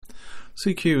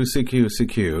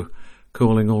CQ,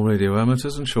 calling all radio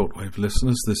amateurs and shortwave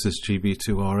listeners. This is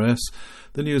GB2RS,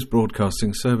 the news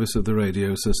broadcasting service of the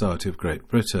Radio Society of Great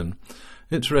Britain.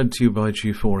 It's read to you by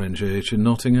G4NJH in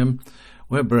Nottingham.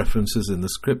 Web references in the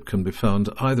script can be found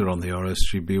either on the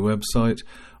RSGB website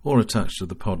or attached to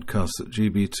the podcast at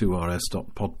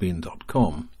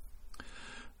gb2rs.podbean.com.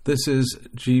 This is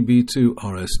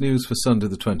GB2RS News for Sunday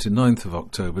the 29th of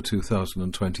October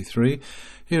 2023.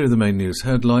 Here are the main news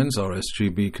headlines: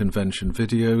 RSGB convention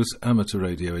videos, amateur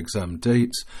radio exam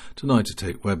dates, tonight at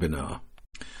 8 webinar.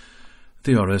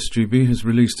 The RSGB has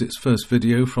released its first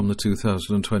video from the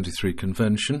 2023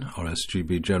 convention.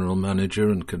 RSGB General Manager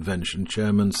and Convention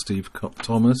Chairman Steve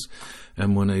Thomas,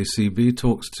 M1ACB,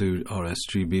 talks to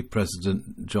RSGB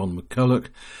President John McCulloch,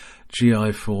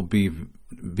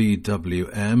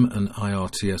 GI4BWM and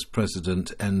IRTS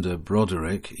President Enda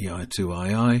Broderick,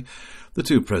 EI2II. The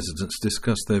two presidents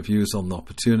discussed their views on the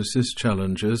opportunities,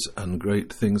 challenges and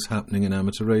great things happening in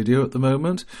amateur radio at the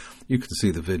moment. You can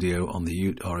see the video on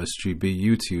the RSGB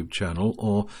YouTube channel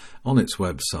or on its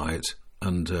website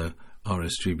under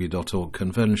rsgb.org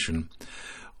convention.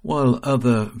 While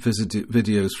other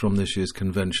videos from this year's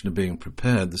convention are being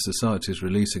prepared, the Society is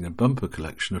releasing a bumper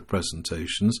collection of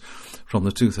presentations from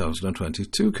the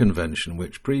 2022 convention,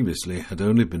 which previously had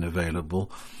only been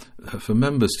available for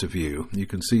members to view. You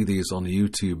can see these on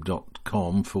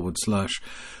youtube.com/the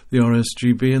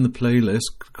RSGB in the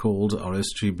playlist called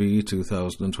RSGB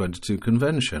 2022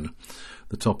 Convention.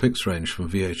 The topics range from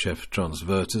VHF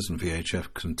transverters and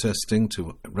VHF contesting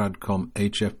to Radcom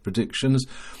HF predictions,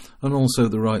 and also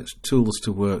the right tools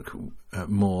to work at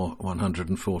more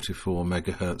 144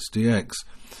 MHz DX.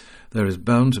 There is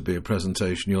bound to be a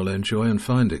presentation you'll enjoy and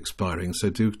find inspiring, so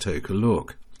do take a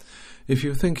look. If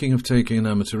you're thinking of taking an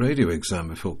amateur radio exam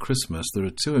before Christmas, there are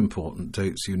two important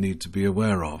dates you need to be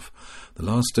aware of. The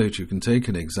last date you can take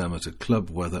an exam at a club,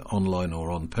 whether online or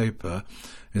on paper,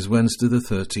 is Wednesday the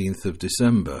 13th of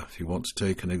December. If you want to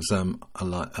take an exam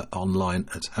online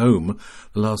at home,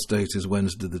 the last date is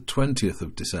Wednesday the 20th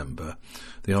of December.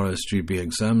 The RSGB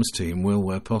exams team will,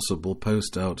 where possible,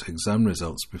 post out exam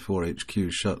results before HQ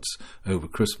shuts over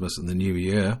Christmas and the New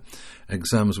Year.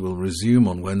 Exams will resume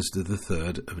on Wednesday the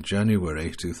 3rd of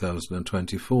January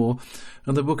 2024,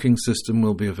 and the booking system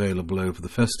will be available over the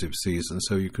festive season,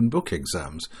 so you can book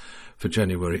exams for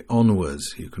January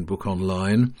onwards. You can book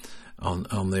online on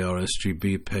the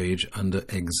RSGB page under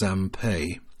Exam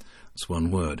Pay. That's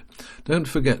one word. Don't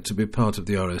forget to be part of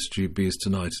the RSGB's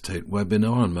Tonight at 8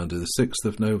 webinar on Monday the 6th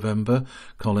of November.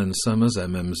 Colin Summers,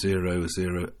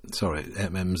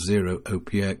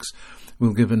 MM0OPX,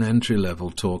 will give an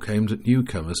entry-level talk aimed at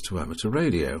newcomers to amateur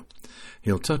radio.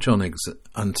 He'll touch on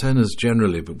antennas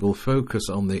generally, but will focus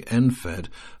on the end-fed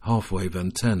half-wave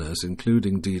antennas,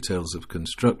 including details of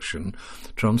construction,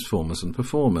 transformers and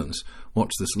performance.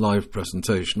 Watch this live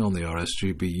presentation on the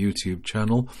RSGB YouTube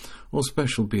channel or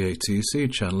special BATC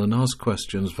channel and ask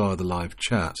questions via the live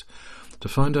chat. To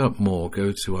find out more,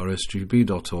 go to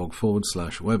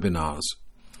rsgb.org/webinars.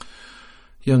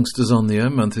 Youngsters on the Air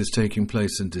month is taking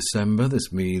place in December.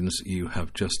 This means you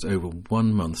have just over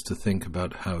 1 month to think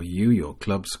about how you, your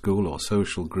club, school or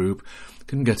social group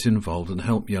can get involved and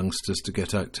help youngsters to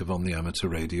get active on the amateur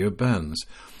radio bands.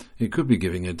 It could be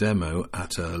giving a demo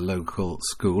at a local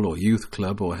school or youth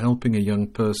club, or helping a young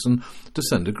person to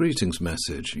send a greetings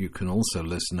message. You can also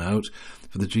listen out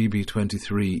for the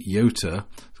GB23 YOTA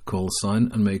call sign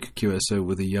and make a QSO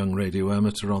with a young radio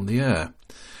amateur on the air.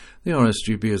 The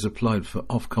RSGB has applied for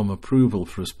Ofcom approval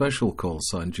for a special call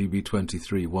sign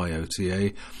GB23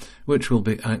 YOTA, which will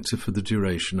be active for the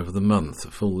duration of the month. A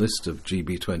full list of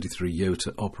GB23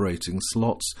 YOTA operating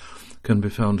slots can be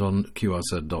found on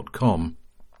qrz.com.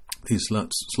 These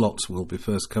slots will be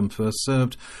first come, first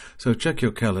served, so check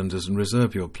your calendars and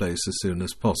reserve your place as soon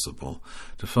as possible.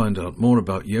 To find out more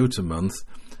about YOTA month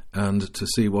and to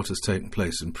see what has taken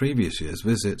place in previous years,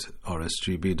 visit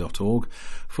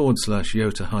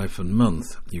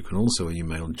rsgb.org/YOTA-month. You can also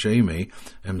email Jamie,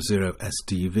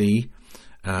 M0SDV,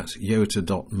 at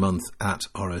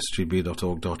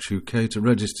yota.month@rsgb.org.uk to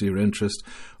register your interest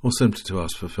or simply to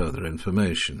ask for further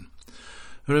information.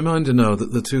 A reminder now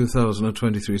that the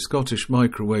 2023 Scottish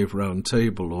Microwave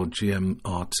Roundtable, or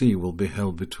GMRT, will be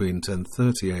held between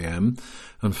 10:30am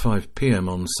and 5pm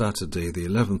on Saturday, the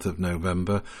 11th of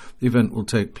November. The event will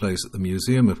take place at the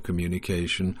Museum of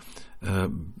Communication,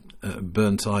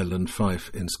 Burnt Island, Fife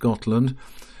in Scotland.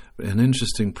 An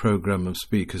interesting programme of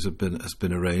speakers has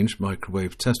been arranged.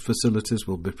 Microwave test facilities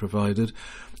will be provided,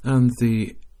 and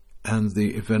the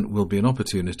event will be an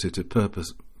opportunity to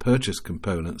purchase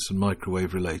components and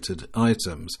microwave-related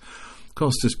items.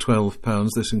 Cost is £12.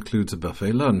 This includes a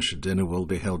buffet lunch. Dinner will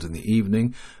be held in the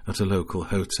evening at a local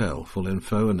hotel. Full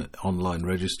info and online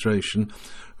registration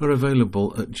are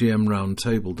available at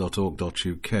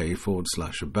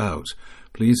gmroundtable.org.uk/about.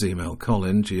 Please email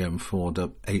Colin,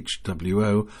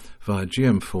 gm4hwo, via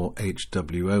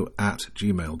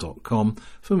gm4hwo@gmail.com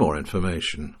for more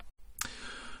information.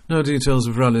 No details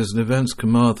of rallies and events.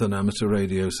 Carmarthen Amateur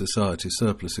Radio Society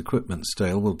surplus equipment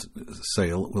sale will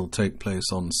take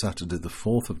place on Saturday the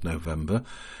 4th of November.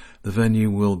 The venue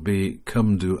will be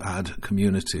Cumduad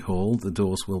Community Hall. The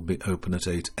doors will be open at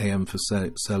 8 a.m. for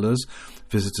sellers.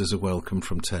 Visitors are welcome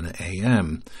from 10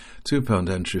 a.m. £2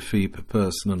 entry fee per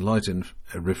person, and light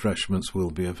refreshments will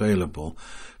be available.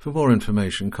 For more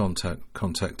information,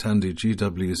 contact Andy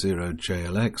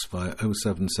GW0JLX via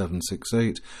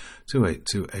 07768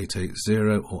 282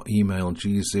 880 or email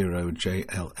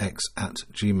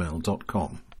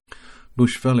g0jlx@gmail.com.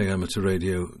 Bush Valley Amateur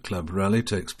Radio Club Rally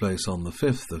takes place on the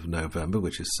 5th of November,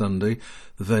 which is Sunday.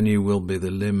 The venue will be the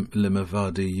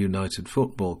Limavady United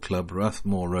Football Club,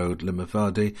 Rathmore Road,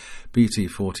 Limavady,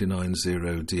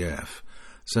 BT490DF.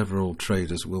 Several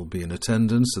traders will be in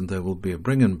attendance, and there will be a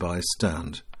bring-and-buy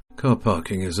stand. Car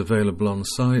parking is available on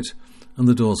site, and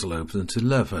the doors will open at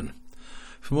 11.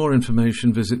 For more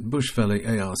information, visit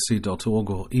bushvalleyarc.org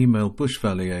or email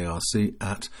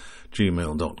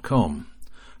bushvalleyarc@gmail.com.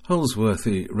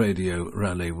 Holsworthy Radio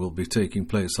Rally will be taking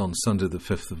place on Sunday the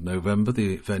 5th of November.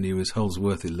 The venue is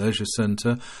Holsworthy Leisure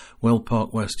Centre, Well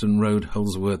Park Western Road,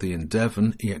 Holsworthy in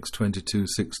Devon,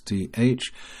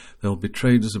 EX226DH. There will be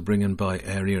traders, a bring-and-buy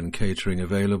area and catering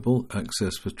available.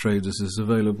 Access for traders is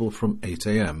available from 8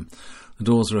 a.m. The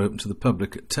doors are open to the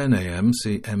public at 10 a.m.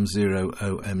 See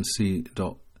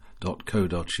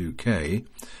m0omc.co.uk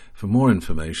for more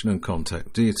information and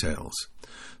contact details.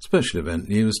 Special event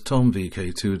news. Tom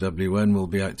VK2WN will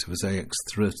be active as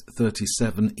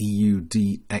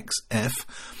AX37EUDXF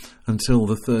until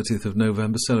the 30th of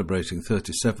November, celebrating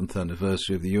 37th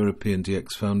anniversary of the European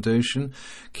DX Foundation,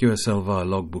 QSL via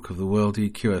Logbook of the World,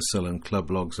 EQSL and Club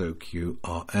Logs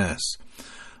OQRS.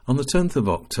 On the 10th of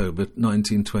October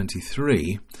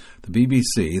 1923, the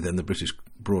BBC, then the British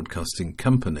Broadcasting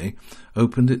Company,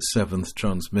 opened its 7th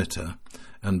transmitter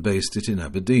and based it in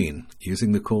Aberdeen.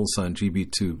 Using the call sign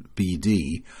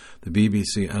GB2BD, the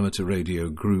BBC Amateur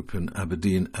Radio Group and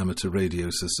Aberdeen Amateur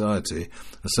Radio Society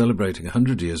are celebrating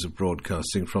 100 years of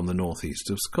broadcasting from the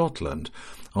northeast of Scotland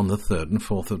on the 3rd and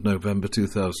 4th of November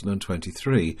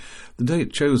 2023. The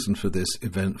date chosen for this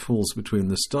event falls between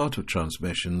the start of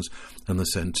transmissions and the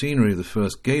centenary of the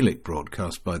first Gaelic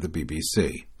broadcast by the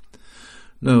BBC.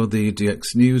 No, the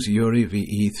DX News, Yuri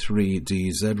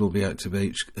VE3DZ will be active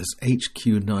as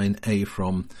HQ9A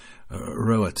from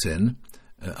Roatan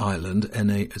Island,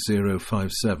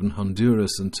 NA057,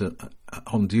 Honduras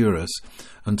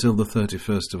until the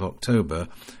 31st of October,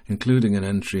 including an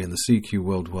entry in the CQ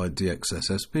Worldwide DX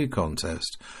SSB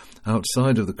contest.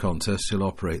 Outside of the contest, he'll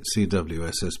operate CW,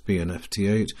 SSB and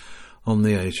FT8 on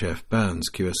the HF bands.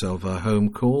 QSL via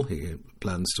home call. He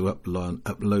plans to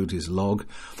upload his log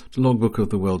to Logbook of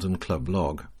the World and Club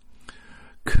Log.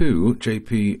 Coup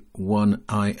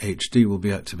JP1IHD will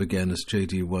be active again as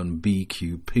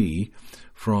JD1BQP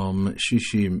from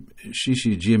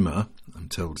Shishijima, I'm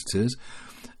told it is,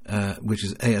 which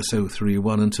is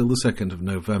ASO31 until the 2nd of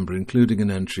November, including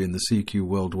an entry in the CQ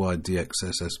Worldwide DX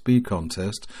SSB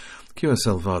contest.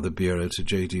 QSL via the Bureau to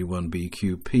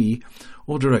JD1BQP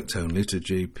or direct only to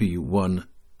JP1IHD.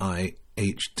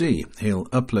 He'll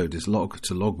upload his log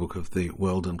to Logbook of the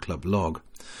World and Club Log.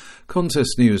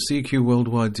 Contest news. CQ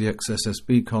Worldwide DX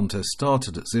SSB contest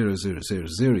started at 0000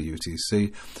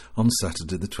 UTC on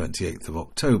Saturday the 28th of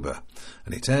October,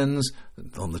 and it ends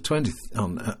on the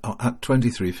at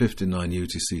 23:59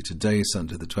 UTC today,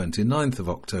 Sunday the 29th of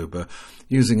October,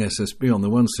 using SSB on the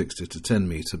 160 to 10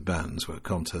 metre bands where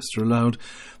contests are allowed.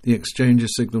 The exchange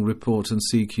signal report and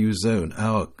CQ zone.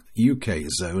 Our UK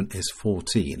zone is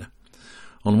 14.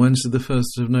 On Wednesday the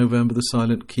 1st of November, the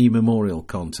Silent Key Memorial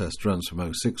Contest runs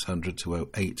from 0600 to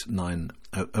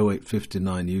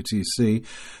 0859 UTC.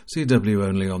 CW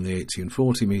only on the 80 and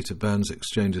 40 metre bands,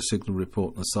 exchange a signal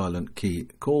report and a Silent Key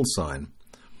call sign.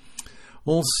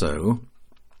 Also,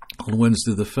 on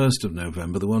Wednesday the 1st of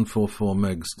November, the 144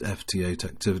 MeGs FT8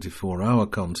 Activity 4-hour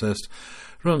contest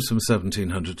runs from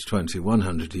 1700 to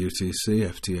 2100 UTC,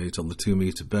 FT8 on the 2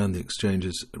 metre band, the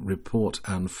exchanges report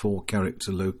and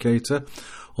 4-character locator.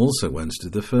 Also Wednesday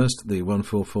the 1st, the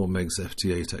 144 MeGs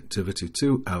FT8 Activity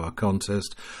 2-hour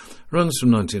contest runs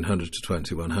from 1900 to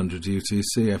 2100 UTC,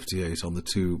 FT8 on the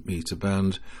 2 metre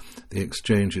band, the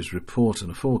exchanges report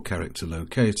and a 4-character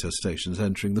locator. Stations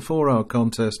entering the 4-hour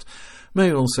contest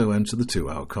may also no end to the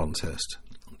 2-hour contest.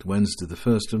 Wednesday the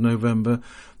 1st of November,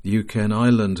 the UK and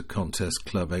Ireland Contest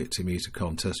Club 80-metre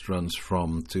contest runs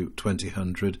from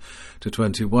 2000 to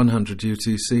 2100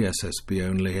 UTC, SSB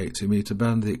only 80-metre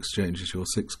band. The exchange is your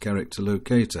 6-character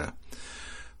locator.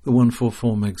 The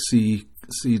 144 meg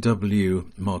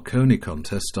CW Marconi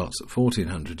contest starts at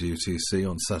 1400 UTC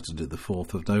on Saturday the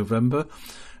 4th of November,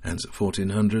 ends at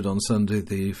 1400 on Sunday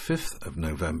the 5th of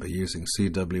November. Using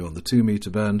CW on the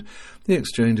 2-metre band, the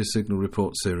exchange is signal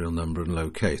report, serial number and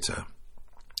locator.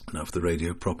 Now for the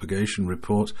radio propagation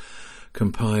report,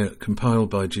 compiled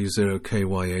by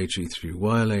G0KYA,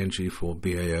 G3YLA and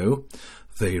G4BAO.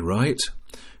 They write,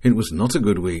 "It was not a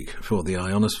good week for the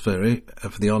ionosphere,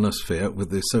 with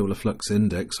the solar flux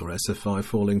index, or SFI,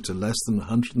 falling to less than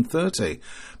 130,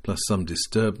 plus some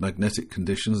disturbed magnetic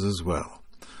conditions as well.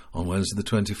 On Wednesday the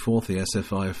 24th, the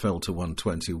SFI fell to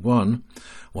 121,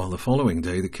 while the following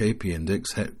day the KP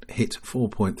index hit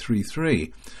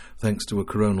 4.33, thanks to a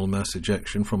coronal mass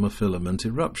ejection from a filament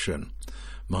eruption.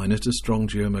 Minor to strong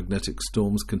geomagnetic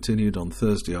storms continued on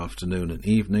Thursday afternoon and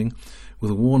evening,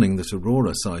 with a warning that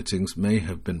aurora sightings may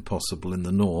have been possible in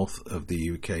the north of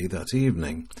the UK that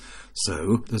evening.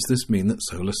 So, does this mean that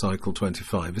solar cycle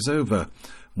 25 is over?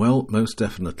 Well, most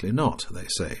definitely not, they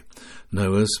say.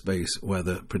 NOAA's Space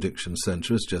Weather Prediction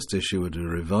Centre has just issued a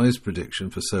revised prediction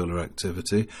for solar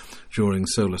activity during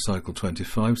solar cycle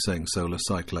 25, saying solar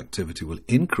cycle activity will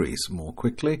increase more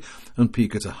quickly and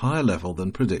peak at a higher level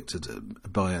than predicted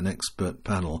by an expert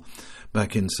panel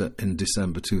back in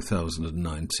December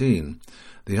 2019.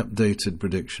 The updated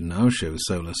prediction now shows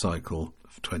solar cycle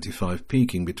 25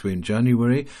 peaking between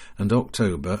January and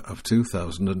October of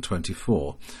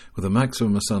 2024, with a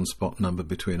maximum sunspot number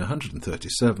between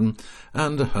 137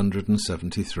 and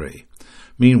 173.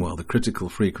 Meanwhile, the critical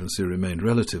frequency remained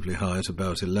relatively high at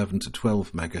about 11 to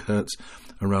 12 MHz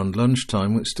around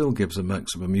lunchtime, which still gives a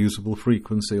maximum usable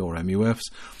frequency, or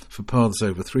MUFs, for paths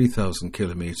over 3,000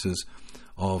 kilometres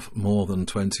of more than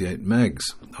 28 megs.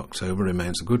 October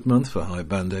remains a good month for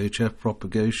high-band HF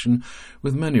propagation,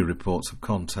 with many reports of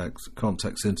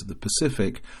contacts into the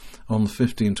Pacific on the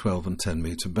 15, 12 and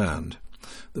 10-metre band.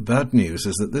 The bad news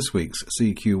is that this week's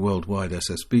CQ Worldwide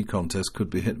SSB contest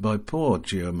could be hit by poor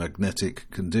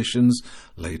geomagnetic conditions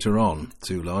later on.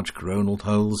 2 large coronal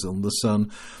holes on the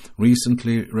Sun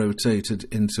recently rotated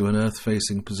into an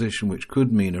Earth-facing position, which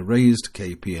could mean a raised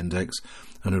KP index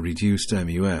and a reduced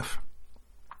MUF.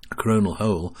 A coronal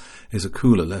hole is a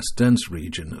cooler, less dense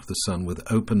region of the Sun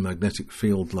with open magnetic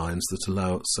field lines that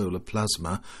allow solar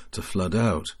plasma to flood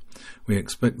out. We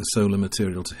expect the solar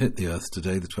material to hit the Earth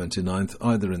today, the 29th,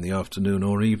 either in the afternoon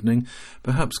or evening,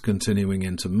 perhaps continuing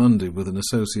into Monday, with an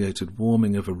associated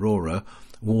warning of aurora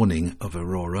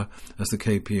as the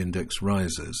KP index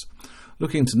rises.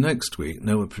 Looking to next week,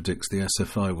 NOAA predicts the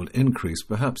SFI will increase,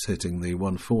 perhaps hitting the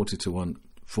 140 to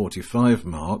 145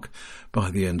 mark by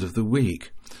the end of the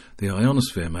week. The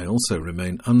ionosphere may also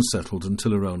remain unsettled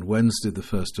until around Wednesday the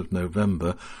 1st of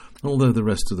November, although the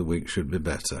rest of the week should be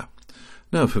better.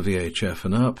 Now for VHF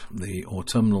and up, the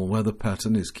autumnal weather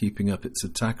pattern is keeping up its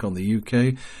attack on the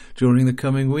UK during the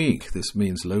coming week. This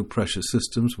means low-pressure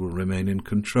systems will remain in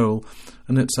control,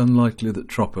 and it's unlikely that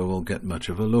Tropper will get much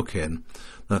of a look in.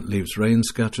 That leaves rain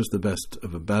scatters the best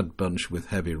of a bad bunch, with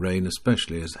heavy rain,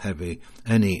 especially as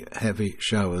any heavy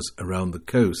showers around the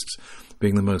coasts,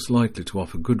 being the most likely to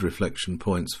offer good reflection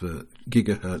points for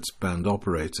gigahertz band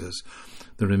operators.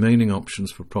 The remaining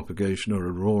options for propagation are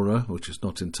aurora, which is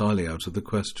not entirely out of the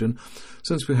question,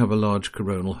 since we have a large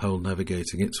coronal hole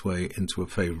navigating its way into a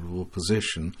favourable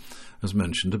position, as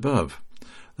mentioned above.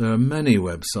 There are many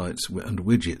websites and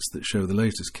widgets that show the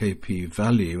latest KP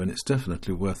value, and it's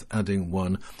definitely worth adding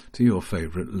one to your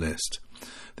favourite list.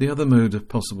 The other mode of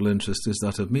possible interest is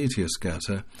that of meteor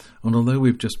scatter, and although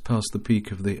we've just passed the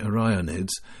peak of the Orionids,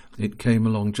 it came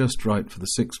along just right for the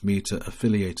 6-metre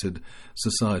affiliated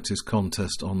societies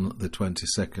contest on the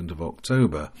 22nd of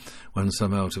October, when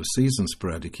some out-of-season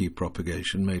sporadic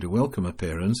propagation made a welcome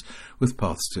appearance, with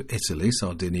paths to Italy,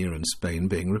 Sardinia and Spain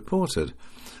being reported.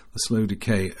 The slow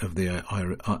decay of the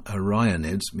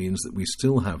Orionids means that we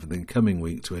still have the coming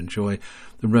week to enjoy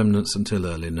the remnants until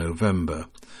early November.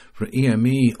 For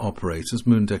EME operators,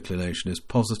 moon declination is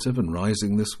positive and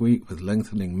rising this week, with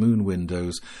lengthening moon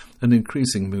windows and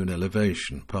increasing moon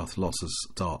elevation. Path losses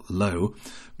start low,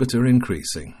 but are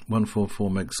increasing.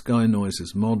 144 meg sky noise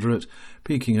is moderate,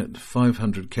 peaking at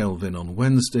 500 Kelvin on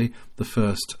Wednesday, the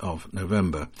 1st of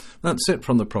November. That's it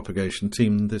from the propagation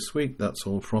team this week. That's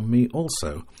all from me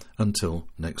also. Until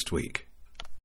next week.